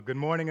Good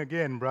morning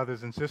again,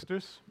 brothers and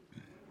sisters.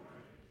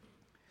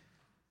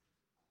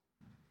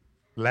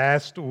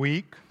 Last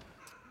week,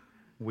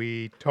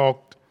 we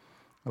talked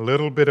a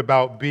little bit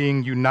about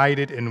being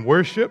united in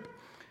worship,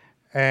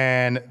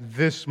 and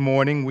this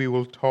morning we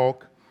will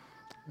talk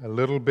a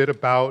little bit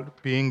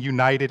about being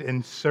united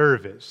in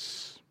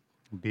service.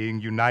 Being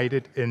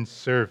united in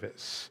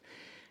service.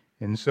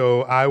 And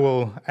so I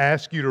will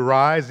ask you to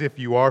rise if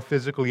you are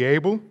physically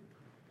able.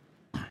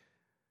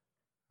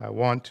 I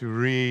want to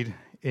read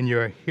in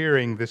your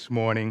hearing this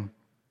morning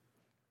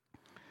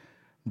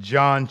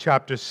John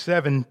chapter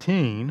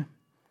 17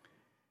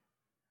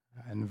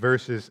 and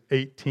verses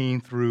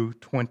 18 through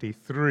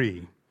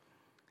 23.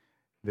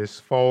 This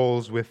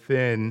falls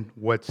within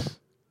what's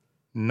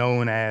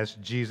known as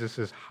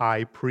Jesus'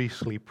 high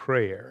priestly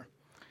prayer.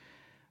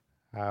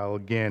 I'll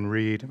again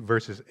read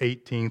verses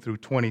 18 through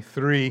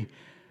 23,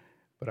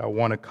 but I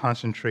want to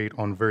concentrate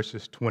on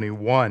verses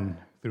 21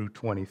 through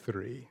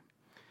 23.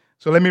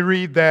 So let me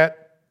read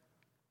that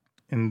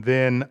and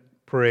then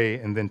pray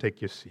and then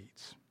take your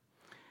seats.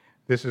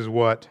 This is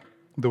what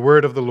the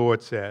word of the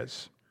Lord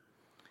says.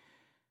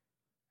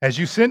 As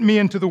you sent me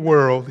into the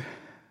world,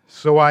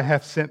 so I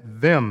have sent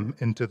them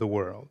into the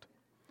world.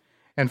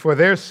 And for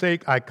their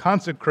sake I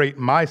consecrate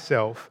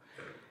myself,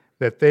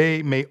 that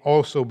they may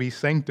also be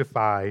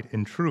sanctified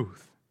in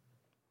truth.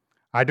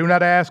 I do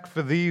not ask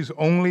for these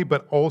only,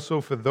 but also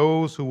for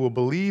those who will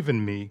believe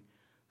in me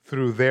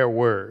through their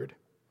word,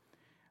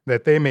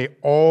 that they may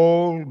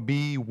all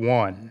be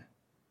one,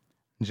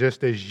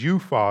 just as you,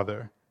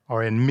 Father,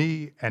 are in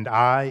me and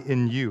I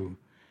in you,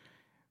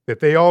 that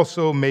they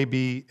also may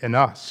be in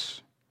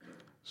us,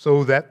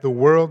 so that the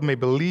world may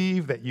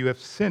believe that you have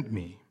sent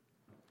me.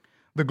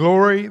 The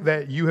glory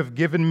that you have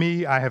given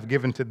me, I have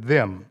given to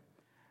them,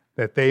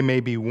 that they may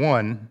be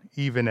one,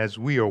 even as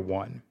we are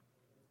one.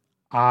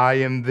 I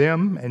in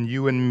them and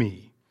you in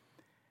me,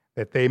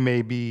 that they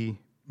may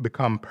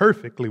become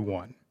perfectly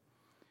one,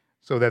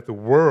 so that the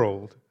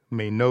world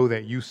may know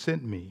that you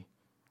sent me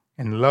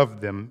and love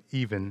them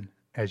even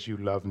as you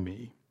love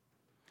me.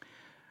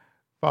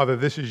 Father,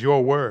 this is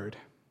your word,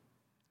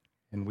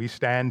 and we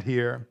stand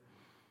here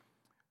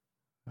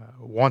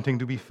wanting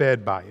to be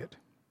fed by it.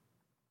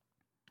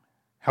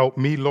 Help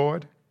me,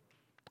 Lord,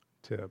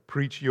 to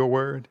preach your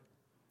word.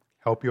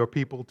 Help your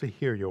people to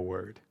hear your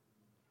word.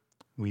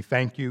 We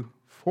thank you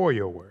for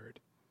your word,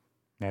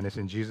 and it's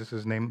in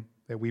Jesus' name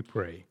that we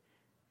pray.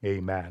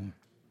 Amen.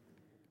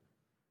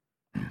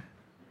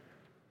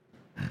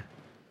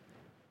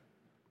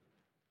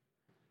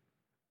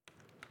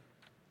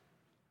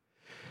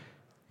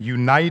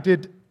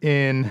 United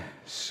in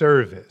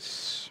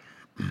service.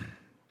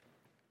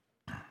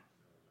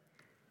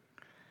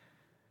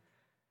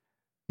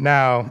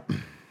 Now,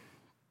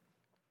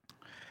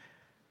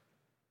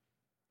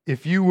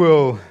 if you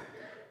will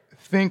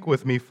think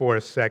with me for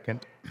a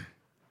second,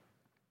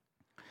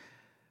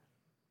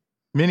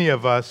 many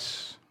of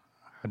us,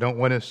 I don't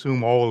want to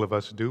assume all of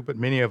us do, but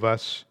many of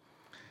us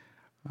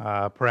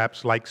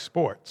perhaps like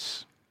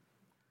sports.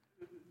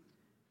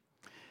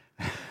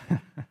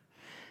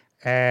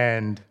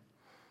 And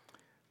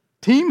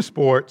team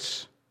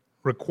sports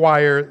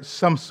require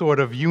some sort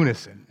of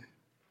unison.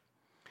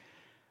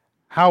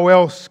 How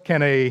else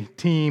can a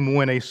team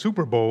win a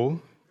Super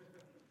Bowl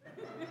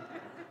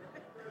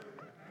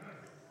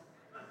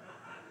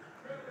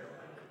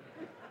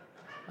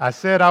I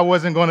said I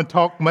wasn't going to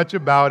talk much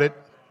about it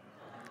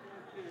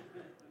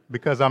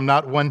because I'm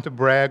not one to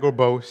brag or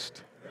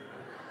boast.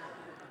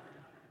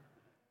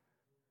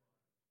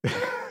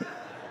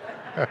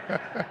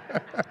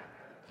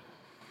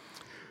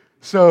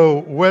 So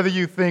whether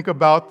you think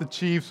about the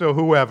Chiefs or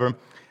whoever,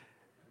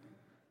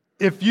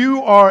 if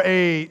you are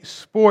a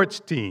sports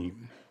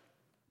team,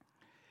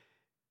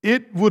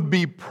 it would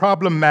be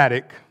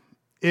problematic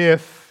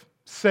if,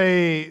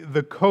 say,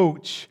 the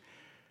coach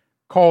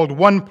called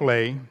one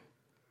play,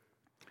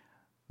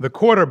 the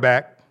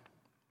quarterback,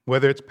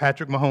 whether it's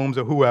Patrick Mahomes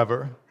or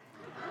whoever,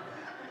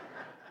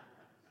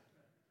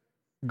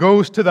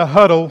 goes to the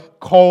huddle,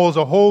 calls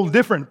a whole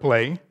different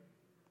play,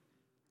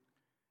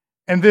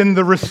 and then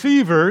the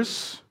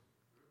receivers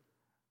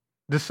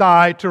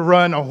decide to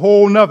run a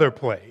whole nother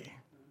play.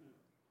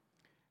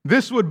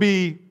 This would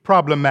be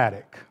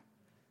problematic,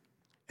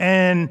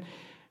 and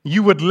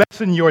you would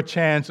lessen your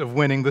chance of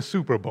winning the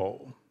Super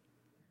Bowl.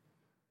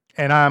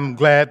 And I'm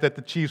glad that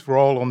the Chiefs were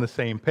all on the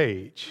same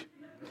page.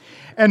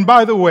 And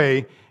by the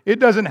way, it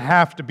doesn't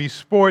have to be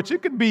sports.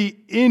 It could be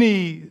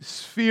any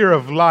sphere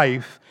of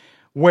life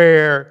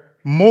where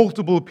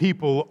multiple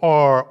people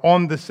are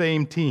on the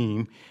same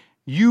team.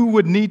 You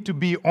would need to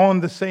be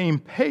on the same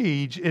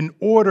page in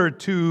order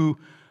to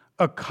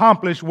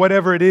accomplish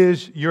whatever it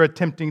is you're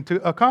attempting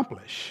to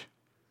accomplish.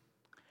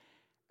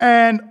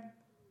 And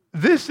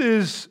this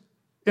is,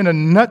 in a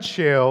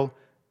nutshell,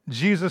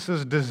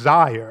 Jesus'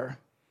 desire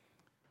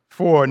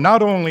for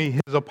not only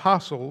his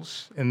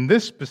apostles in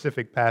this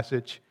specific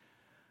passage,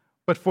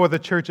 but for the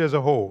church as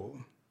a whole.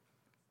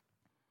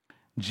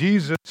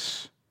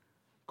 Jesus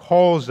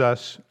calls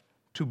us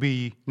to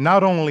be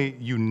not only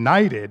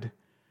united,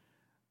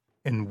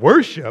 in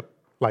worship,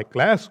 like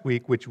last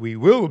week, which we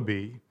will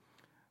be,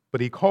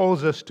 but he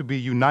calls us to be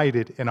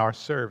united in our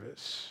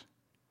service.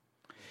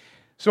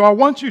 So I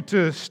want you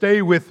to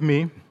stay with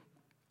me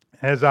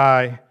as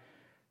I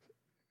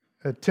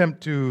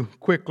attempt to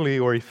quickly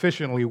or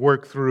efficiently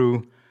work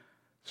through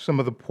some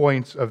of the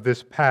points of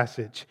this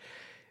passage.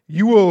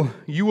 You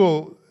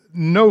will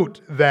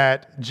note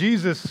that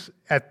Jesus,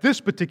 at this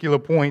particular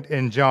point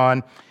in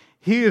John,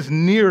 he is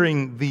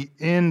nearing the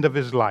end of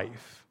his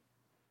life,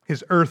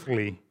 his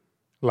earthly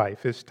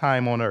life, his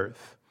time on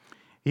earth.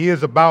 He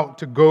is about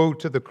to go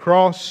to the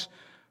cross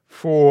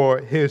for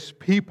his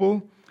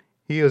people.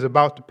 He is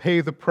about to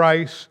pay the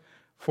price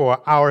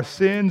for our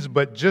sins,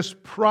 but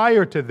just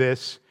prior to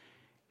this,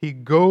 he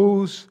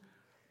goes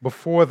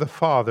before the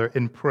Father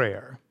in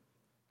prayer.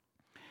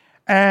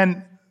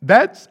 And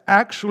that's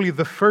actually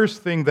the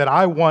first thing that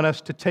I want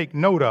us to take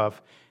note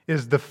of,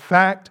 is the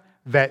fact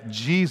that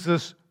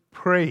Jesus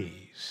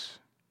prays.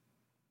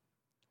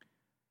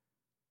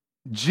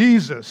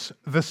 Jesus,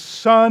 the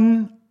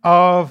Son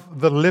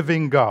of the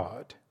living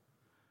God.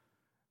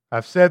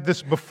 I've said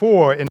this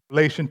before in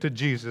relation to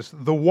Jesus,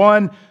 the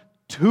one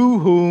to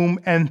whom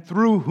and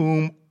through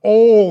whom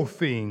all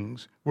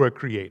things were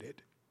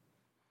created.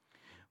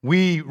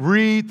 We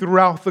read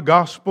throughout the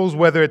Gospels,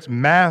 whether it's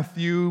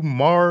Matthew,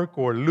 Mark,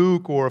 or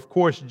Luke, or of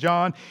course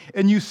John,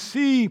 and you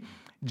see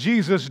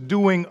Jesus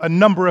doing a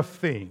number of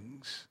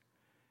things.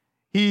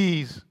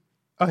 He's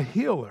a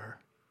healer.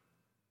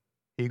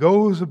 He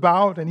goes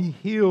about and he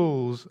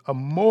heals a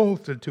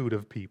multitude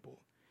of people.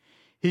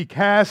 He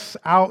casts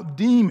out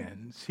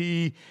demons.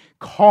 He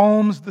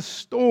calms the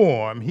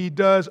storm.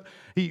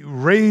 He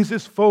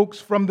raises folks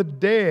from the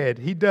dead.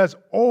 He does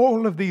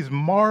all of these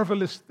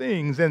marvelous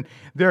things, and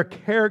they're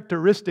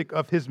characteristic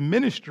of his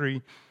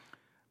ministry.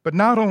 But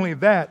not only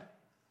that,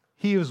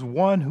 he is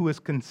one who is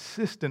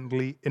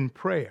consistently in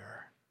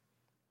prayer.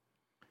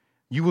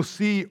 You will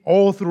see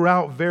all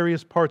throughout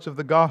various parts of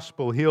the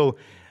gospel, he'll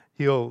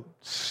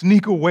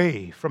sneak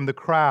away from the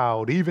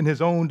crowd, even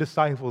his own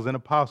disciples and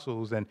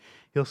apostles, and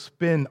he'll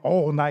spend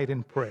all night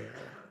in prayer.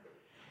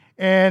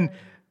 And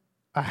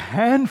a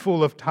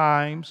handful of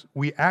times,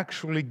 we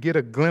actually get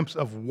a glimpse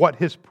of what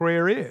his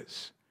prayer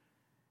is.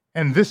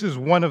 And this is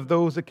one of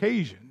those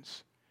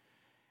occasions.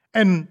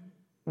 And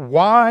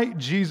why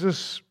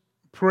Jesus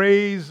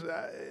prays,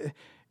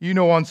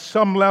 on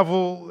some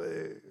level,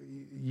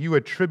 you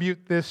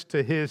attribute this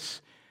to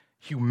his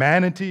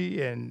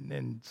humanity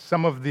and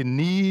some of the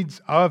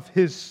needs of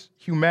his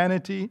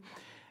humanity.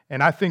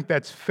 And I think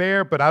that's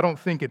fair, but I don't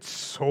think it's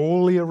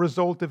solely a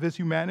result of his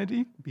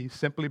humanity,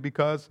 simply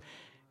because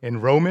in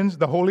Romans,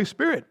 the Holy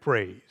Spirit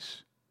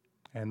prays.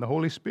 And the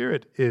Holy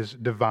Spirit is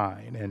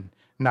divine and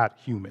not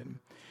human.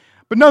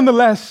 But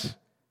nonetheless,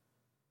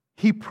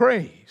 he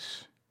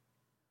prays.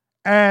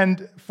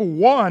 And for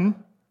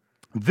one,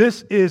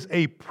 this is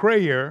a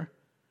prayer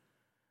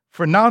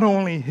for not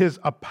only his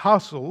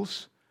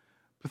apostles,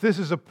 but this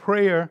is a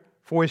prayer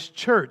for his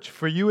church,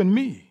 for you and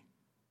me.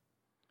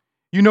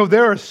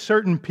 There are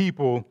certain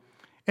people,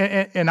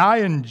 and I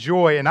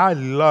enjoy and I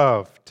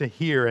love to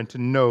hear and to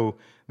know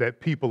that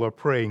people are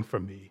praying for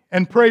me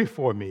and pray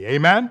for me.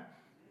 Amen?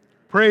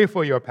 Pray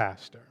for your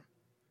pastor.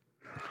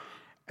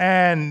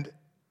 And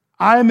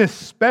I'm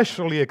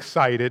especially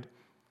excited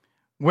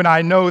when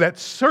I know that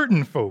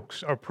certain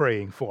folks are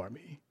praying for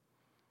me.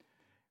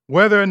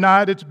 Whether or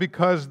not it's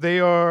because they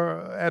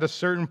are at a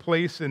certain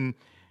place in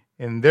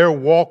their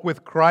walk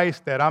with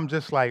Christ that I'm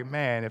just like,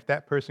 man, if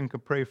that person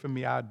could pray for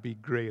me, I'd be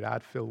great.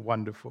 I'd feel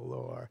wonderful.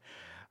 Or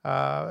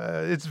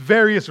it's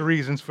various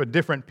reasons for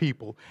different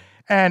people.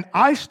 And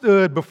I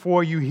stood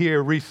before you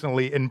here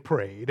recently and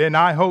prayed, and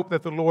I hope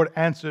that the Lord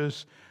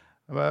answers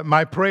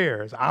my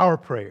prayers, our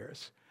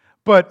prayers.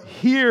 But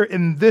here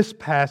in this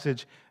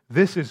passage,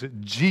 this is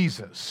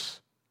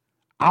Jesus,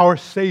 our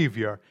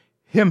Savior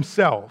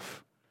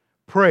himself,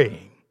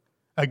 praying.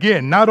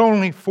 Again, not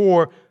only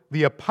for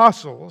the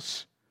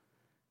apostles,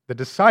 the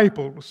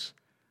disciples,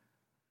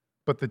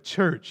 but the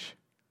church,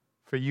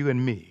 for you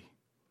and me.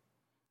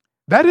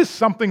 That is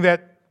something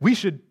that we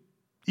should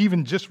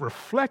even just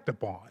reflect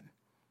upon,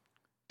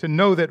 to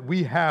know that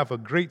we have a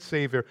great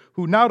Savior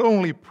who not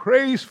only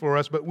prays for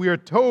us, but we are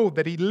told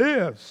that he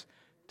lives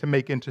to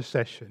make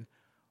intercession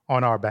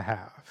on our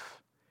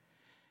behalf.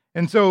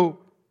 And so,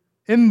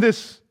 in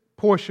this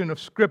portion of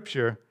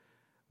Scripture,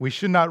 we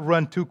should not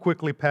run too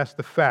quickly past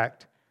the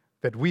fact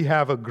that we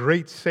have a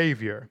great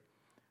Savior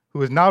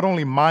who is not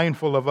only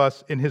mindful of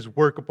us in his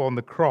work upon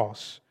the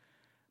cross,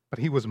 but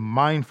he was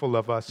mindful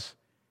of us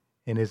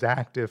in his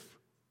active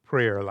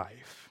prayer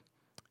life.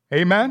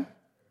 Amen?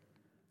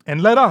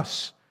 And let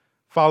us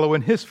follow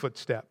in his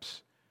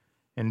footsteps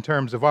in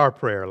terms of our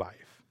prayer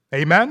life.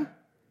 Amen?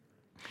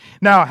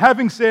 Now,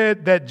 having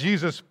said that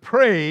Jesus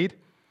prayed,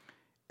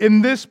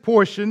 in this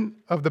portion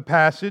of the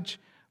passage,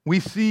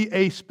 we see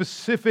a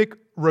specific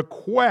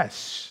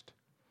request.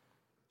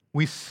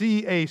 We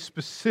see a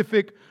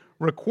specific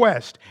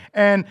request.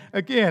 And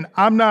again,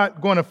 I'm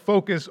not going to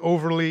focus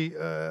overly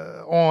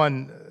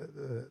on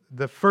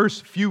the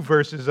first few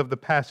verses of the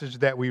passage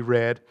that we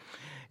read.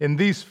 in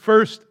these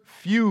first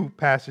few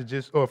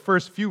passages, or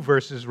first few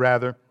verses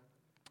rather,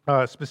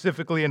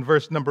 specifically in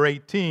verse number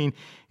 18,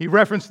 he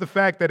referenced the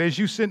fact that as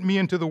you sent me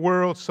into the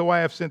world, so I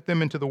have sent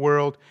them into the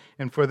world,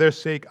 and for their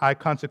sake I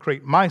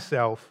consecrate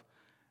myself,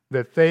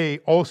 that they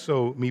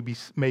also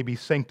may be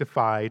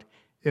sanctified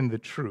in the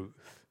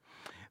truth.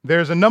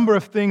 There's a number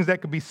of things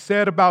that could be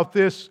said about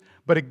this,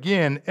 but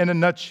again, in a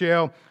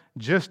nutshell,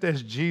 just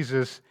as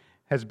Jesus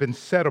has been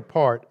set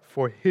apart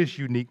for his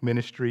unique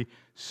ministry,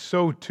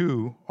 so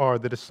too are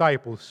the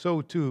disciples,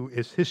 so too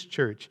is his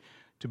church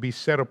to be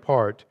set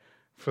apart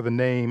for the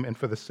name and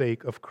for the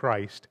sake of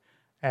Christ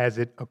as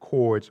it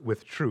accords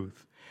with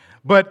truth.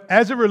 But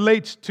as it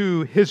relates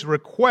to his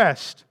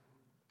request,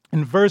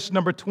 in verse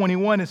number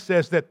 21, it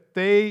says that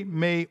they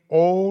may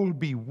all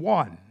be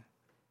one.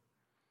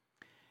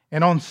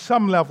 And on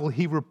some level,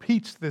 he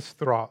repeats this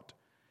thought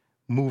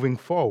moving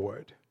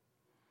forward.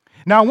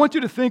 Now, I want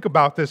you to think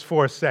about this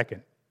for a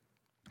second.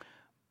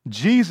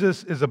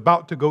 Jesus is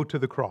about to go to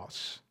the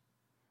cross.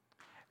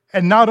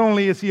 And not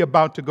only is he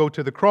about to go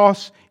to the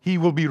cross, he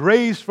will be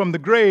raised from the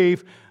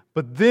grave,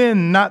 but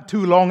then not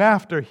too long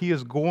after, he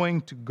is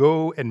going to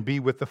go and be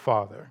with the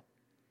Father.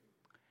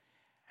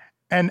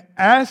 And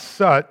as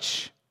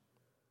such,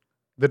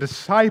 the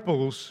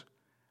disciples,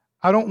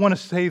 I don't want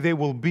to say they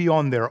will be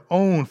on their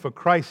own, for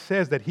Christ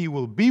says that he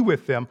will be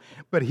with them,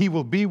 but he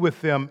will be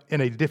with them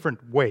in a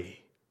different way.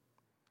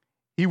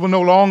 He will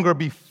no longer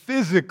be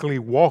physically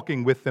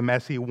walking with them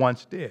as he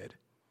once did.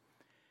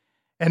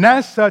 And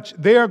as such,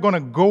 they are going to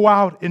go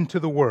out into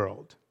the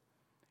world.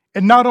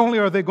 And not only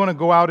are they going to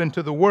go out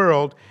into the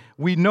world,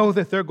 we know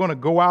that they're going to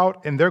go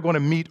out and they're going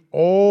to meet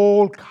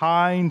all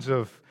kinds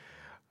of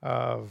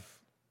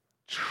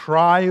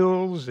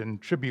trials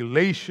and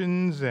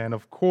tribulations and,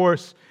 of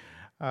course,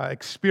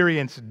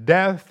 experience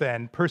death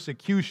and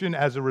persecution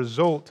as a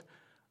result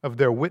of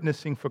their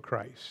witnessing for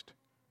Christ.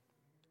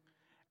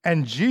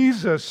 And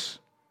Jesus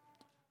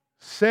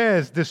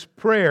says this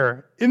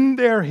prayer in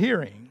their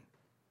hearing,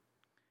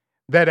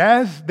 that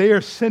as they are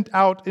sent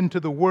out into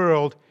the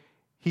world,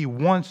 he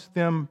wants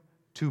them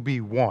to be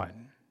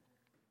one.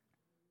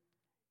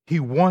 He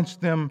wants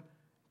them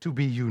to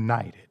be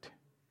united.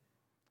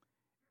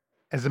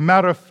 As a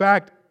matter of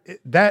fact,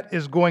 that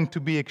is going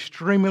to be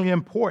extremely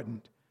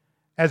important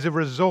as it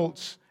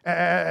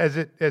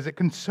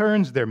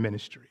concerns their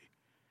ministry.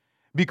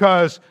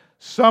 Because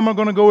some are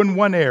going to go in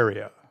one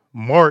area.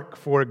 Mark,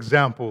 for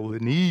example,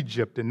 in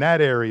Egypt, in that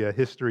area,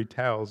 history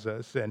tells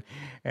us.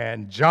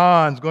 And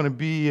John's going to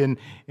be in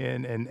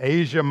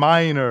Asia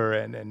Minor,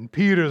 and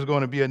Peter's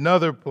going to be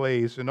another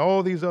place, and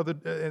all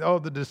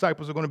the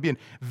disciples are going to be in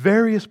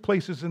various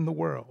places in the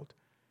world.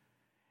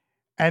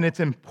 And it's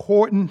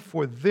important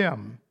for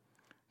them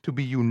to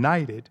be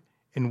united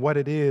in what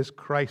it is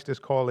Christ is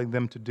calling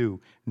them to do,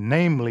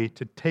 namely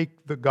to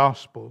take the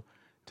gospel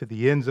to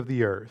the ends of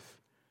the earth,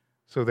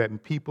 so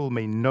that people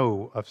may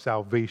know of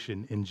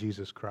salvation in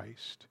Jesus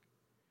Christ.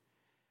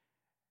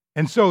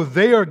 And so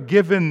they are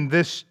given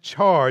this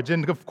charge.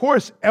 And of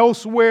course,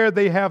 elsewhere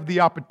they have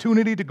the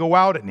opportunity to go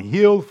out and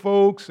heal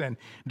folks and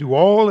do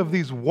all of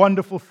these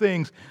wonderful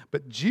things.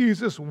 But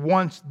Jesus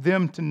wants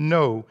them to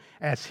know,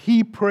 as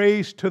he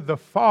prays to the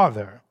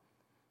Father,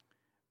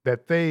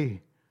 that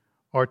they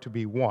are to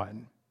be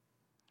one.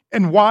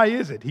 And why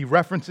is it? He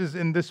references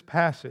in this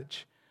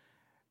passage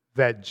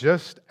that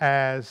just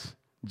as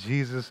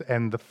Jesus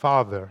and the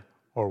Father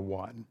are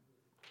one,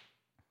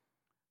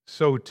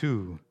 so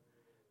too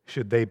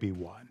should they be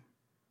one.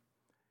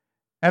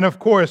 And of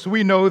course,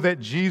 we know that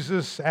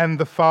Jesus and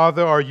the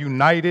Father are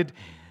united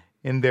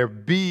in their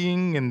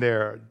being, in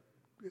their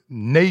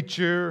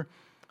nature,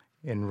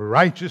 in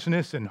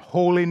righteousness and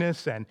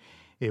holiness. And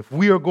if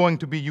we are going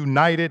to be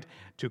united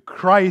to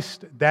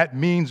Christ, that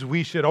means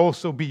we should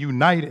also be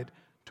united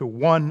to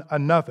one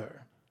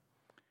another.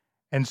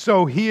 And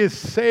so he is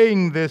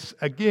saying this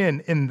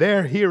again in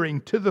their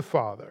hearing to the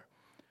Father,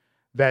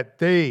 that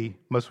they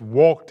must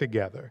walk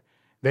together.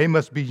 They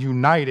must be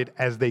united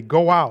as they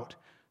go out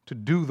to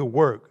do the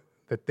work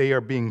that they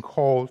are being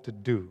called to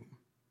do.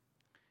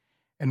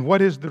 And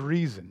what is the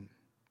reason?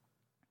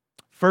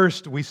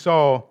 First, we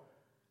saw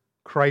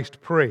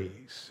Christ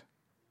prays.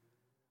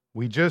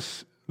 We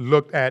just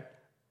looked at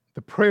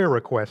the prayer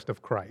request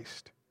of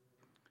Christ.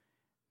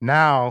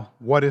 Now,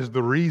 what is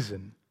the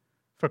reason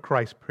for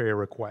Christ's prayer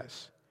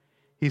requests?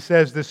 He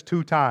says this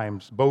 2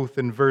 times, both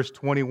in verse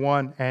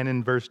 21 and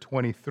in verse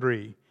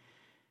 23,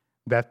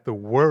 that the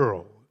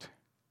world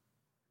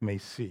may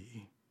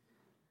see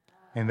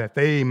and that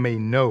they may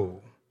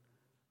know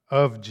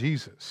of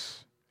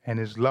Jesus and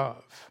his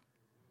love.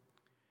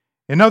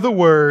 In other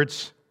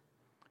words,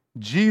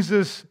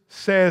 Jesus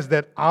says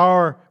that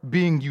our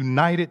being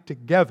united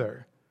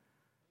together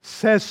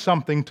says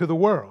something to the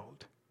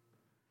world.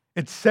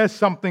 It says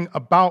something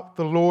about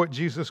the Lord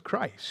Jesus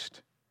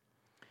Christ.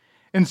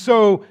 And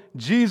so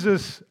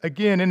Jesus,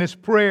 again, in his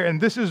prayer, and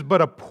this is but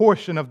a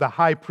portion of the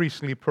high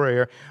priestly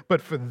prayer,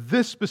 but for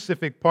this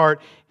specific part,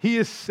 he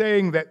is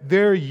saying that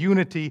their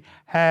unity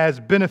has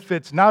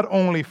benefits not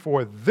only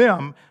for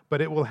them, but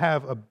it will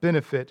have a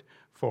benefit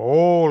for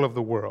all of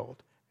the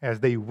world as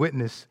they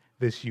witness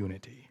this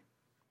unity.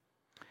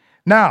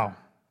 Now,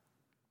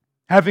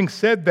 having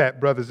said that,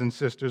 brothers and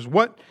sisters,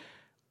 what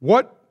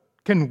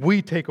can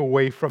we take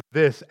away from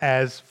this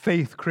as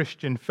Faith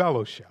Christian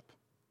Fellowship?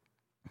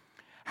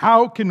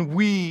 How can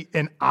we,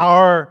 in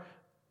our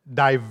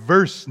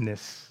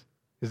diverseness,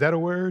 is that a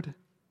word?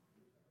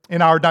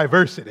 In our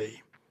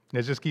diversity,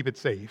 let's just keep it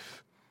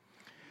safe.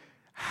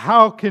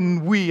 How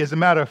can we, as a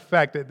matter of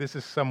fact, that this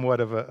is somewhat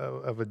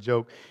of a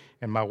joke,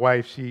 and my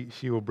wife,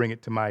 she will bring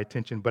it to my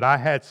attention, but I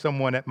had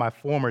someone at my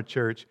former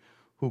church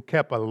who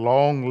kept a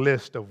long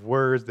list of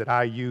words that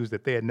I used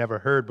that they had never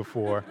heard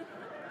before,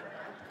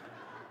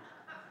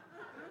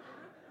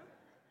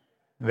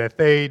 that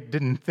they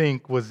didn't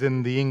think was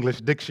in the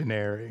English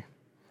dictionary,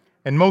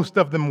 and most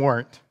of them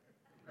weren't.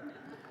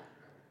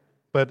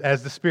 But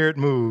as the Spirit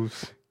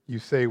moves, you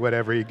say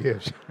whatever He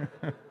gives.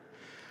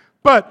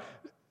 But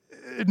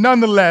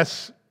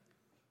nonetheless,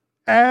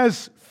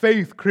 as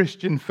Faith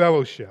Christian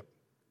Fellowship,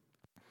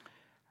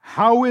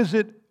 how is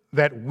it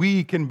that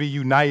we can be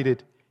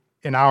united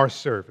in our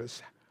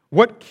service?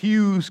 What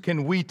cues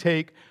can we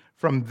take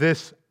from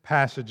this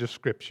passage of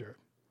Scripture?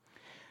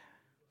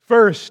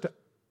 First,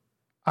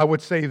 I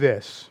would say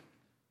this: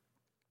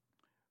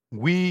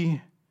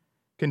 we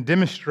can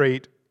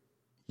demonstrate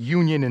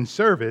union in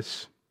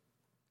service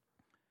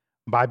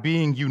by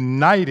being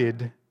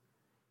united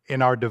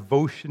in our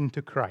devotion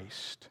to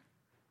Christ.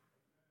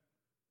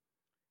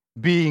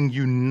 Being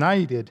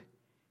united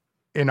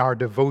in our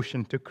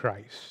devotion to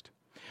Christ.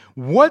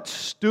 What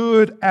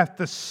stood at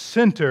the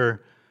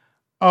center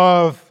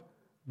of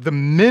the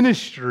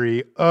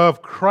ministry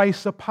of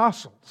Christ's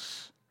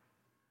apostles?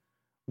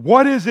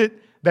 What is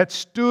it that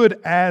stood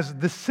as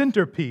the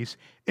centerpiece?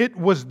 It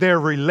was their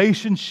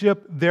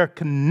relationship, their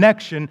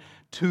connection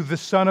to the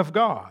Son of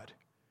God.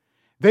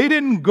 They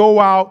didn't go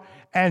out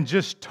and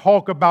just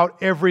talk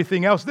about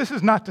everything else. This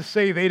is not to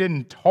say they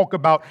didn't talk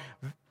about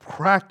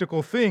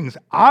practical things.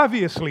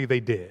 Obviously they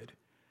did.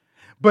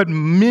 But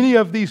many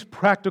of these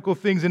practical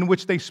things in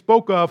which they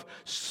spoke of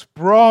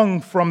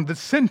sprung from the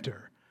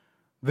center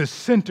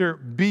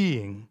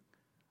being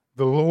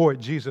the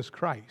Lord Jesus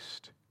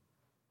Christ.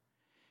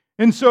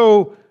 And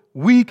so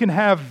we can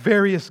have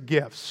various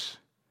gifts.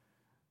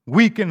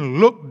 We can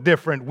look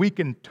different. We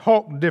can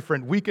talk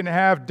different. We can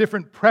have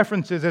different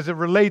preferences as it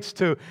relates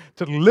to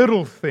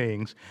little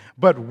things.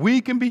 But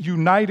we can be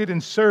united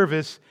in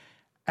service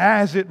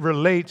as it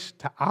relates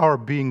to our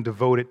being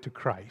devoted to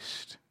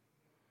Christ.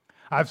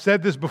 I've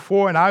said this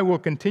before, and I will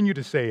continue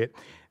to say it.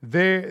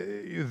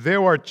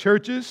 There are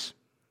churches,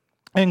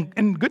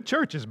 and good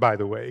churches, by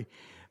the way.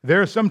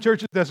 There are some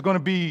churches that's going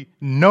to be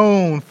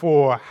known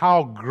for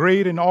how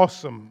great and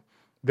awesome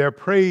their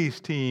praise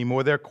team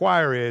or their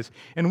choir is.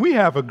 And we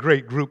have a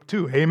great group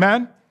too.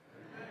 Amen?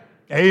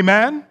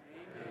 Amen?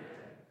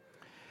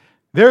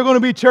 There are going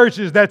to be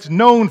churches that's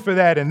known for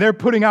that, and they're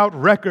putting out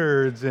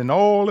records and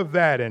all of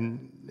that.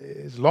 And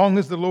as long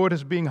as the Lord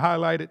is being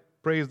highlighted,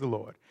 praise the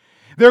Lord.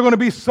 There are going to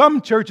be some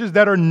churches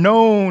that are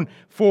known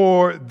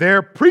for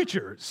their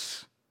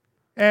preachers.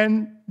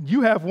 And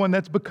you have one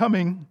that's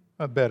becoming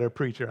a better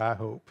preacher, I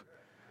hope.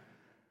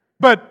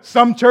 But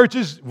some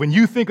churches, when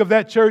you think of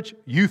that church,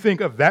 you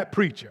think of that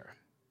preacher.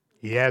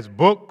 He has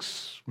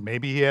books,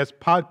 maybe he has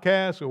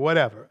podcasts or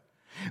whatever.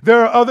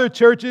 There are other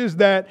churches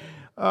that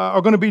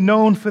are going to be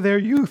known for their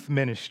youth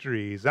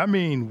ministries. I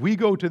mean, we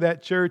go to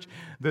that church,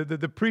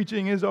 the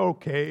preaching is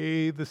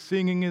okay, the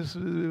singing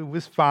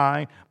is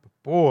fine. But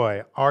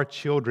boy, our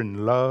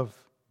children love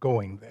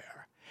going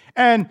there.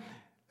 And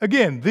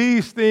again,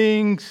 these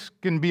things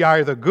can be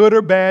either good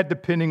or bad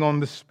depending on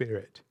the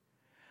Spirit.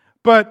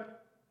 But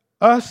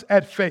us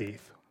at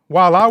Faith,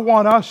 while I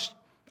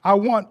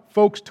want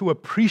folks to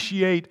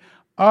appreciate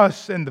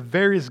us and the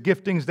various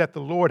giftings that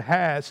the Lord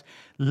has,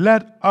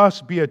 let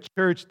us be a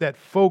church that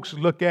folks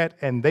look at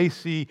and they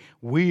see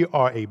we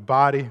are a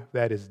body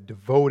that is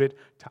devoted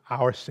to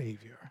our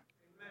Savior.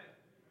 Amen.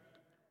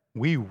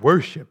 We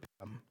worship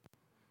Him.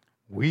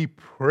 We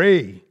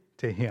pray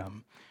to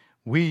Him.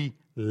 We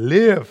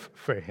live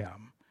for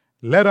Him.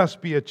 Let us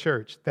be a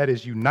church that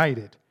is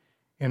united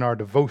in our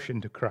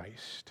devotion to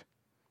Christ.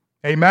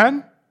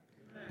 Amen?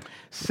 Amen?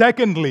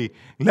 Secondly,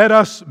 let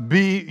us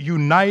be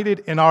united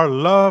in our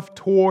love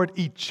toward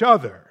each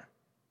other.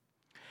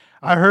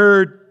 I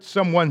heard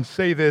someone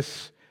say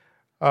this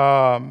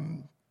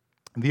the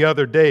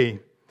other day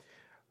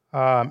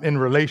in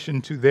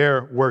relation to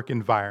their work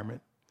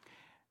environment.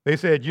 They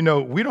said,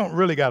 we don't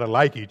really got to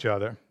like each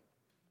other.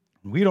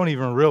 We don't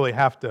even really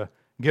have to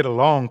get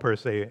along per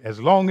se.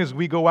 As long as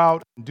we go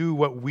out and do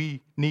what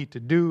we need to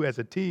do as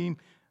a team,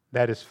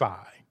 that is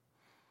fine.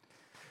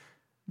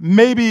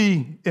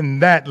 Maybe in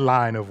that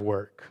line of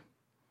work.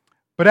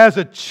 But as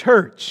a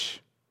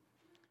church,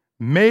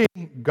 may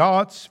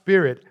God's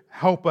Spirit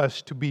help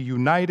us to be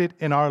united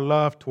in our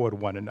love toward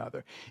one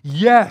another.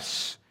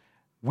 Yes,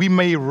 we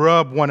may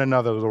rub one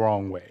another the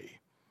wrong way.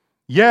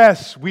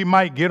 Yes, we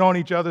might get on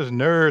each other's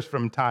nerves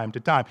from time to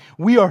time.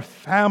 We are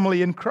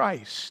family in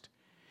Christ.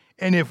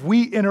 And if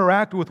we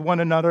interact with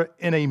one another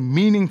in a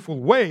meaningful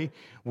way,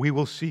 We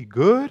will see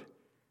good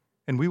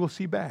and we will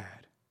see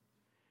bad.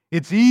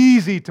 It's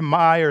easy to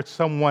admire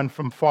someone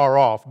from far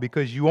off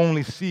because you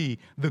only see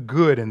the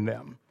good in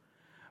them.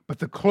 But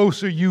the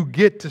closer you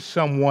get to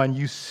someone,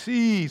 you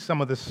see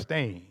some of the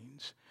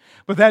stains.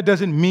 But that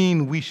doesn't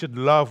mean we should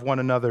love one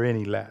another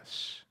any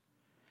less.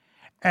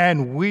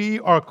 And we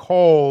are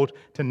called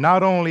to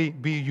not only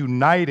be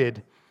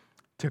united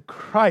to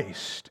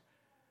Christ,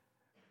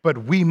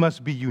 but we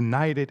must be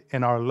united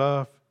in our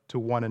love to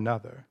one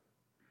another.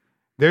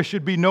 There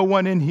should be no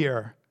one in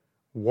here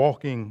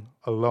walking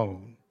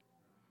alone.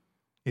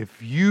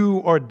 If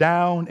you are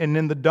down and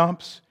in the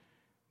dumps,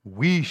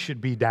 we should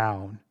be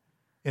down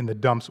in the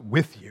dumps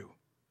with you,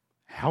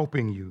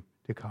 helping you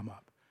to come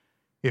up.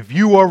 If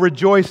you are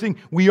rejoicing,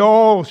 we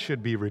all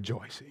should be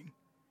rejoicing.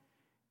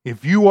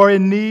 If you are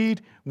in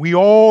need, we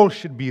all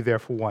should be there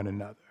for one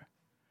another.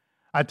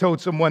 I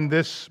told someone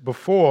this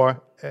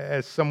before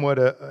as somewhat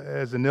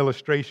as an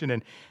illustration,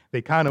 and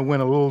they kind of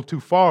went a little too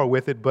far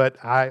with it,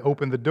 but I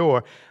opened the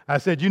door. I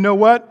said, you know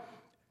what?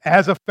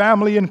 As a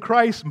family in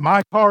Christ,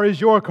 my car is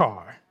your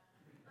car.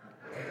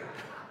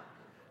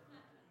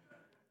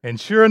 And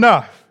sure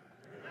enough,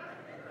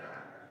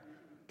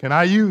 can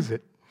I use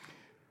it?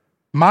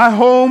 My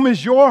home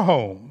is your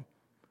home.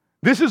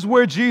 This is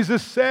where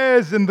Jesus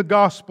says in the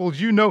Gospels,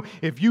 you know,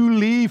 if you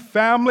leave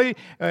family,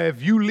 if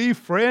you leave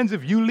friends,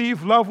 if you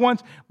leave loved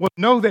ones, well,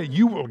 know that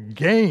you will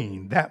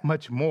gain that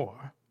much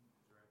more.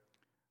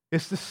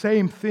 It's the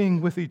same thing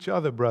with each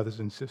other,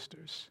 brothers and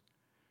sisters.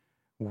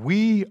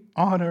 We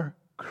honor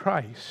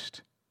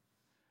Christ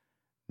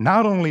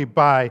not only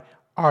by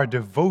our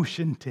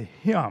devotion to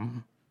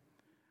Him,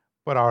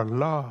 but our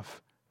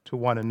love to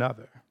one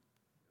another.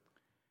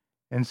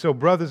 And so,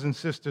 brothers and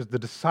sisters, the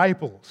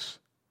disciples,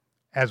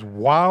 as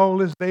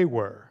wild as they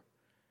were,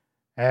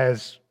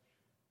 as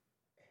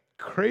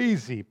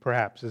crazy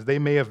perhaps as they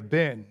may have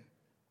been,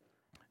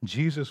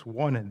 Jesus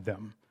wanted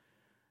them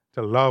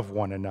to love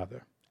one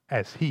another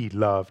as He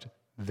loved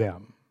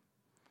them.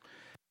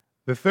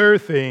 The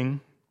third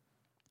thing,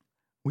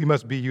 we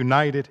must be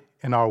united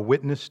in our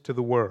witness to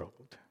the world.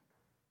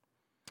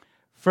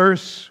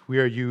 First, we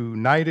are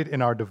united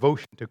in our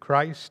devotion to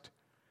Christ.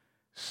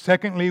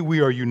 Secondly,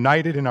 we are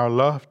united in our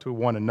love to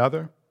one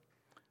another.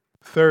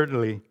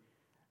 Thirdly,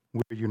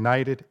 we're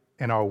united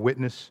in our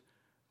witness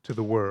to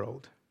the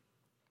world.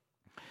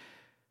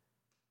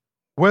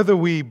 Whether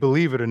we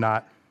believe it or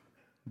not,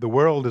 the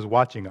world is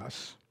watching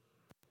us,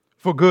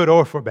 for good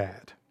or for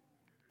bad.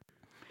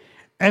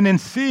 And in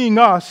seeing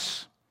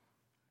us,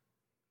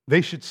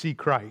 they should see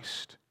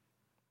Christ.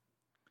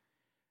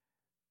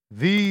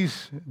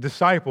 These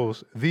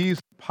disciples, these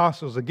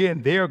apostles,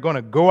 again, they are going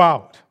to go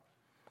out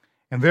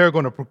and they're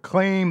going to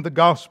proclaim the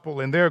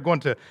gospel, and they're going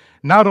to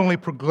not only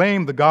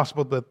proclaim the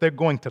gospel, but they're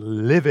going to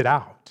live it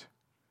out.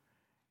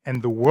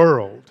 And the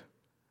world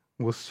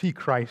will see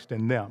Christ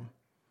in them.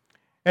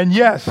 And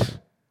yes,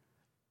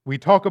 we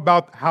talk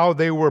about how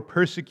they were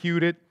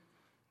persecuted,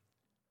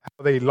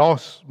 how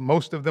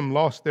most of them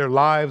lost their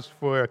lives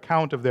for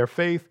account of their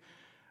faith.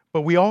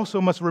 But we also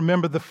must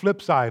remember the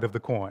flip side of the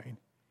coin.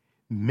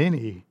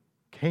 Many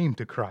came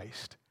to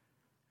Christ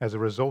as a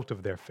result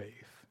of their faith.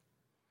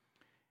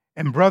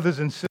 And brothers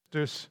and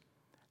sisters,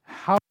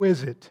 how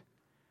is it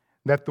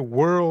that the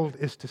world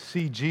is to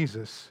see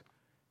Jesus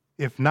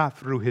if not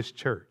through His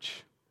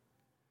church?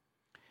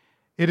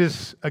 It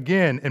is,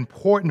 again,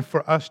 important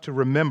for us to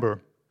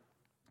remember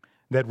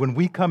that when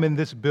we come in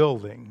this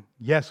building,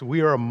 yes, we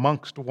are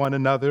amongst one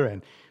another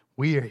and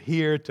we are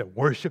here to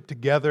worship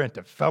together and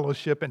to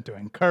fellowship and to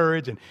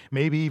encourage and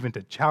maybe even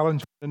to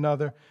challenge one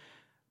another.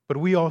 But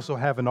we also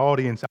have an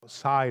audience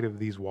outside of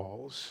these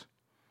walls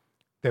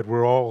that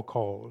we're all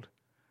called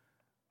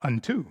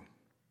unto.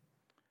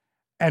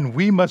 And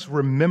we must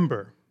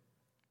remember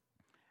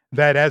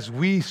that as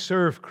we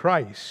serve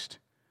Christ,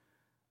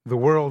 the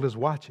world is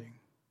watching.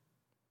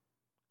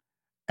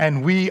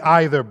 And we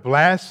either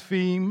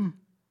blaspheme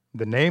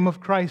the name of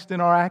Christ in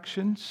our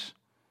actions,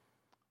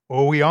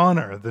 or we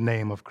honor the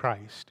name of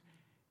Christ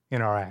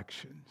in our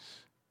actions.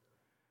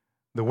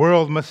 The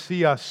world must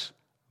see us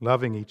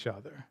loving each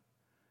other.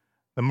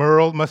 The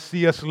world must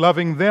see us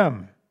loving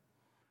them.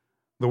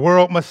 The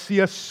world must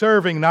see us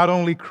serving not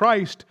only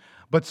Christ,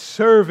 but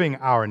serving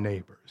our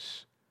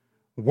neighbors.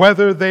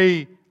 Whether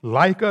they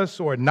like us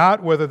or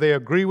not, whether they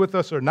agree with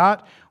us or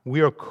not,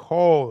 we are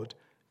called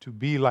to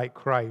be like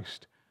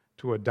Christ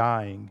to a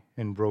dying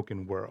and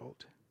broken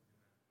world.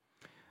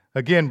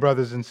 Again,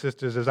 brothers and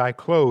sisters, as I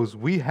close,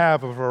 we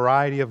have a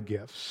variety of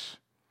gifts,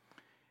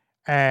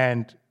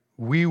 and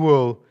we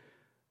will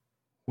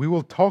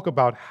talk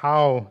about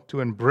how to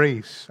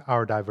embrace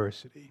our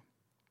diversity.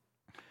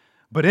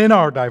 But in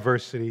our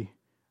diversity,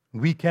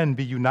 we can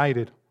be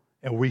united,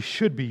 and we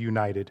should be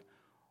united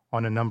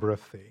on a number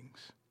of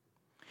things.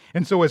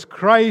 And so as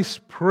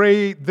Christ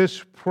prayed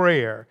this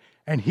prayer,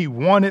 and He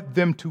wanted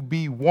them to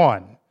be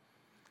one,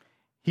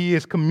 He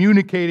is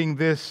communicating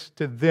this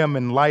to them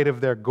in light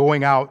of their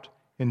going out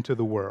into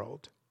the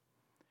world.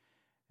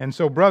 And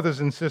so, brothers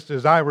and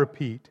sisters, I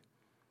repeat,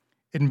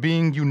 in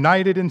being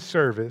united in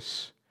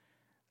service,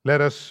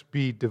 Let us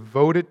be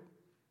devoted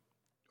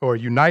or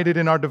united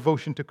in our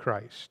devotion to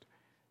Christ,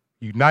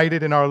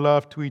 united in our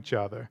love to each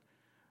other,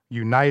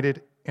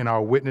 united in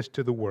our witness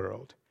to the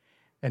world.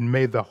 And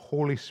may the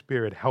Holy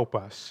Spirit help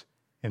us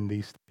in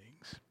these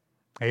things.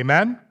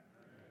 Amen.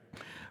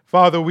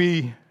 Father,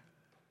 we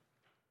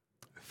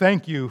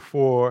thank you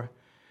for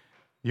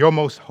your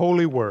most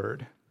holy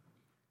word.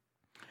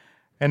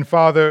 And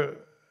Father,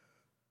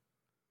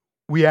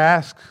 we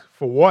ask,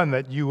 for one,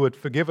 that you would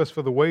forgive us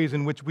for the ways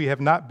in which we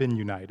have not been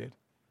united.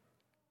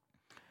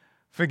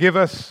 Forgive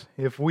us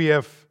if we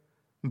have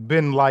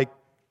been like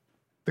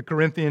the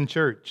Corinthian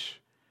church,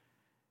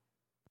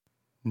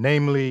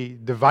 namely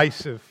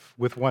divisive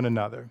with one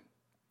another.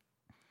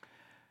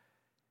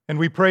 And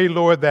we pray,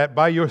 Lord, that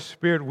by your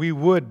Spirit we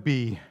would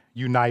be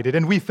united.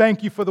 And we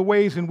thank you for the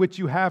ways in which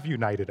you have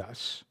united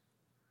us.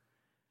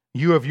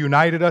 You have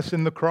united us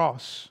in the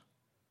cross.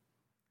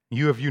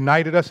 You have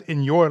united us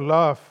in your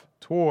love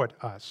toward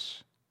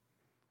us.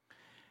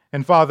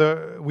 And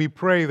Father, we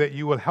pray that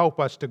you will help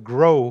us to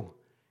grow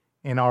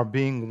in our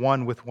being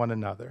one with one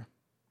another.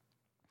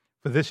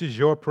 For this is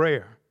your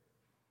prayer.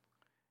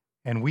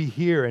 And we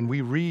hear and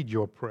we read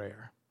your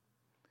prayer.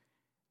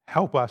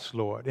 Help us,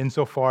 Lord,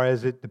 insofar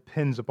as it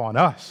depends upon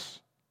us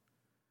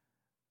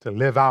to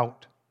live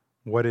out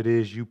what it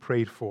is you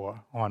prayed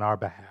for on our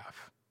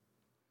behalf.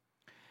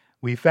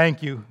 We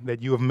thank you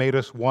that you have made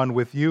us one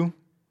with you.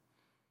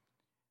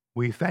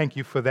 We thank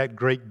you for that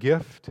great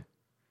gift.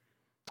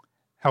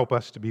 Help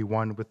us to be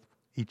one with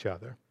each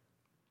other.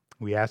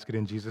 We ask it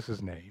in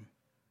Jesus' name.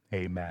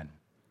 Amen.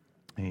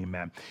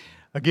 Amen.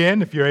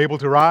 Again, if you're able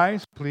to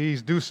rise,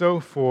 please do so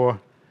for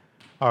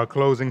our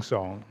closing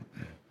song.